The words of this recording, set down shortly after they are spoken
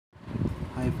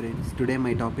friends, today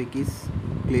my topic is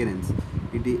clearance.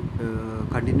 It is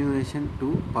continuation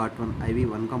to part 1 IV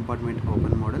one compartment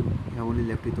open model. We have only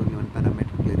left with only one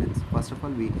parameter, clearance. First of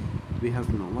all, we have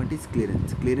to know what is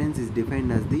clearance. Clearance is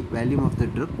defined as the volume of the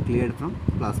drug cleared from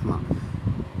plasma.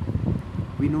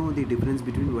 We know the difference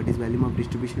between what is volume of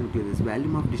distribution and clearance.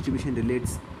 Volume of distribution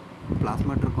relates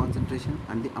plasma drug concentration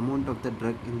and the amount of the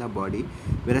drug in the body,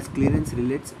 whereas clearance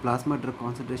relates plasma drug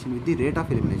concentration with the rate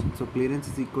of elimination. So clearance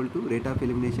is equal to rate of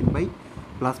elimination by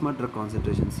plasma drug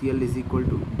concentration. CL is equal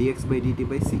to dx by dt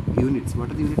by C. Units.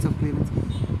 What are the units of clearance?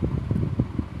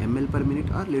 ml per minute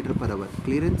or liter per hour.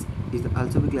 Clearance is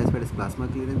also be classified as plasma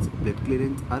clearance, blood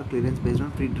clearance, or clearance based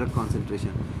on free drug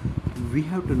concentration. We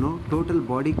have to know total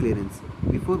body clearance.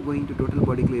 Before going to total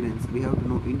body clearance, we have to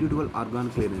know individual organ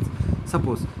clearance.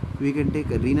 Suppose we can take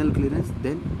a renal clearance,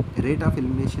 then rate of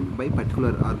elimination by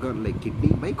particular organ like kidney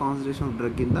by concentration of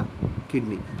drug in the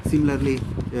kidney. Similarly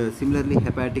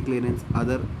hepatic clearance,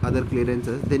 other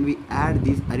clearances. Then we add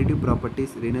these additive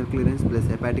properties, renal clearance plus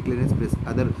hepatic clearance plus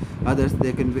others.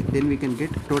 Then we can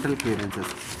get total clearances.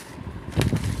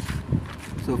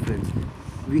 So friends,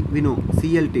 we know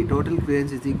CLT, total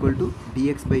clearance, is equal to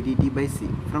dx by dt by C.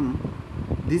 From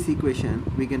this equation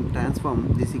we can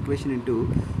transform this equation into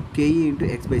Ke into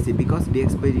x by C, because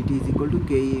dx by dt is equal to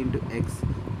Ke into x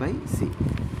by C.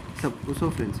 So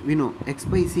friends, we know x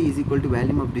by C is equal to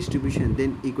volume of distribution.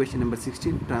 Then equation number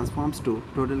 16 transforms to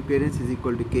total clearance is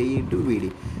equal to Ke into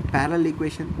Vd. Parallel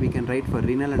equation we can write for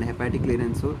renal and hepatic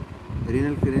clearance. So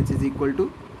renal clearance is equal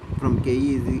to, from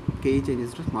Ke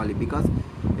changes to small e because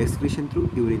excretion through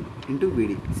urine into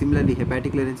Vd. Similarly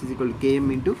hepatic clearance is equal to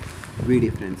Km into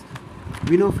Vd. Friends,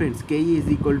 we know friends, Ke is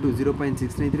equal to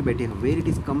 0.693 by T half. Where it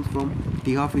is comes from,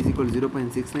 T half is equal to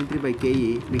 0.693 by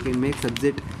Ke. We can make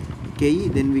subset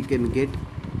Ke, then we can get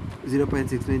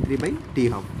 0.693 by T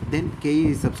half. Then Ke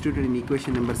is substituted in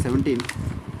equation number 17,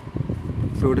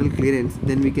 total clearance.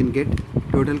 Then we can get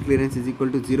total clearance is equal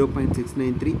to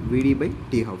 0.693 Vd by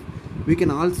T half. We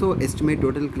can also estimate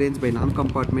total clearance by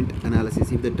non-compartment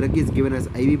analysis. If the drug is given as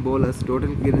IV bolus,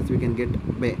 total clearance we can get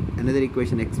by another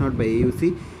equation x0 by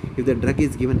AUC. If the drug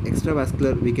is given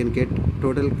extravascular, we can get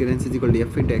total clearance is equal to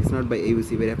F into x0 by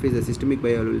AUC, where F is the systemic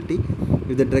bioavailability.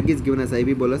 If the drug is given as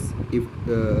IV bolus,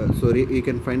 you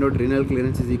can find out renal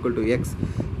clearance is equal to X,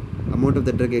 amount of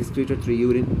the drug excreted through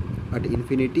urine at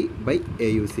infinity by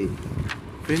AUC.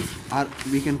 Friends,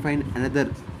 we can find another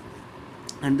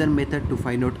method to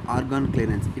find out organ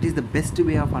clearance. It is the best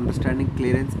way of understanding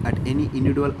clearance at any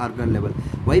individual organ level.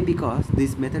 Why? Because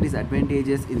this method is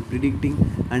advantageous in predicting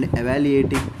and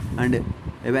evaluating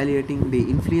the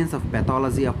influence of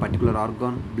pathology of particular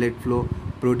organ, blood flow,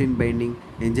 protein binding,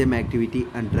 enzyme activity,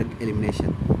 and drug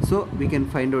elimination. So we can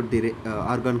find out the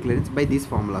organ clearance by these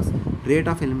formulas. Rate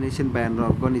of elimination by an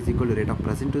organ is equal to rate of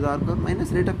present to the organ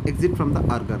minus rate of exit from the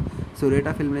organ. So rate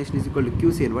of elimination is equal to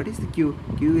QCN. What is the Q?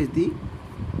 Q is the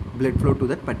blood flow to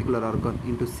that particular organ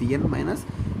into Cn minus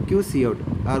QC out,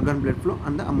 organ blood flow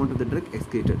and the amount of the drug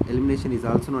excreted. Elimination is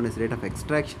also known as rate of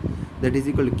extraction, that is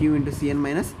equal to Q into Cn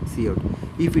minus C out.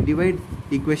 If we divide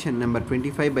equation number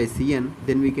 25 by Cn,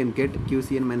 then we can get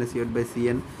QCn minus C out by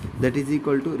Cn, that is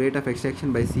equal to rate of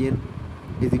extraction by Cn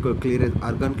is equal to clearance,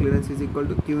 organ clearance is equal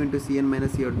to Q into Cn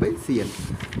minus C out by Cn.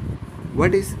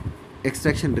 What is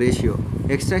extraction ratio?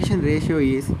 Extraction ratio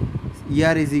is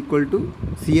ER is equal to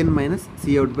Cn minus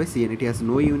C out by Cn. It has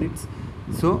no units.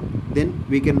 So then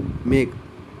we can make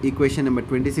equation number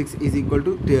 26 is equal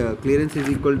to clearance is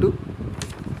equal to,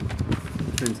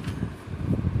 friends,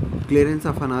 clearance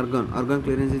of an organ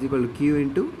clearance is equal to Q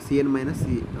into Cn minus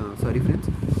C. Friends.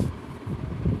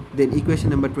 Then equation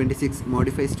number 26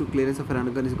 modifies to clearance of an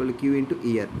organ is equal to Q into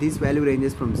ER. This value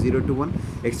ranges from 0 to 1.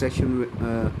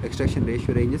 Extraction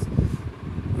ratio ranges.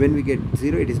 When we get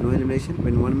 0, it is no elimination.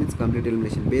 When 1 means complete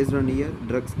elimination. Based on ER,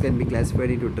 drugs can be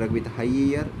classified into drug with high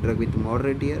ER, drug with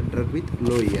moderate ER, drug with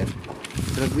low ER.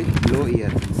 Drug with low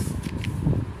ER.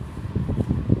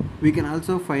 We can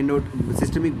also find out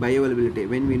systemic bioavailability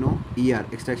when we know ER,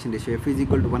 extraction ratio. F is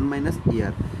equal to 1 minus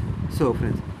ER. So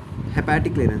friends,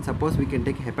 hepatic clearance. Suppose we can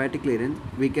take hepatic clearance.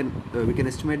 We can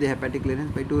estimate the hepatic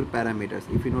clearance by two parameters.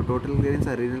 If you know total clearance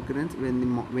or renal clearance, when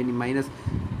you minus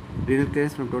renal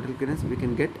clearance from total clearance, we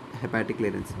can get hepatic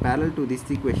clearance. Parallel to these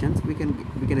equations, we can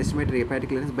estimate hepatic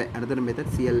clearance by another method.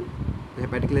 CL,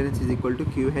 hepatic clearance is equal to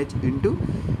QH into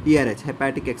ERH,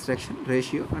 hepatic extraction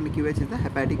ratio, and QH is the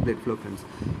hepatic blood flow. Friends,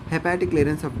 hepatic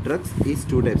clearance of drugs is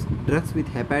two types: drugs with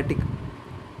hepatic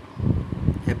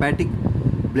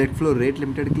blood flow rate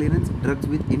limited clearance, drugs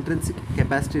with intrinsic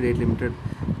capacity rate limited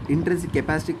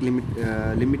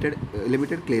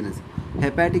limited clearance.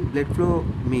 Hepatic blood flow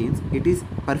means it is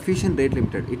perfusion rate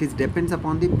limited. It is depends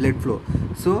upon the blood flow.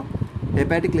 So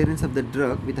hepatic clearance of the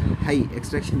drug with a high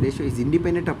extraction ratio is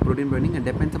independent of protein binding and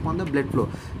depends upon the blood flow.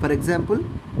 For example,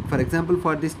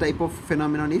 for this type of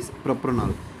phenomenon is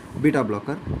propranolol, beta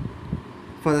blocker.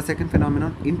 For the second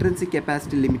phenomenon, intrinsic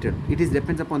capacity limited. It is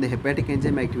depends upon the hepatic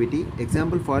enzyme activity.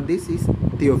 Example for this is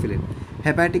theophylline.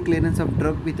 Hepatic clearance of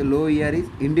drug with low ER is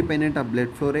independent of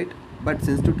blood flow rate but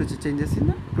sensitive to changes in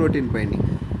the protein binding.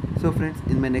 So friends,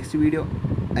 in my next video,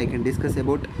 I can discuss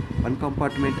about one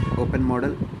compartment open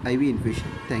model IV infusion.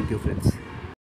 Thank you friends.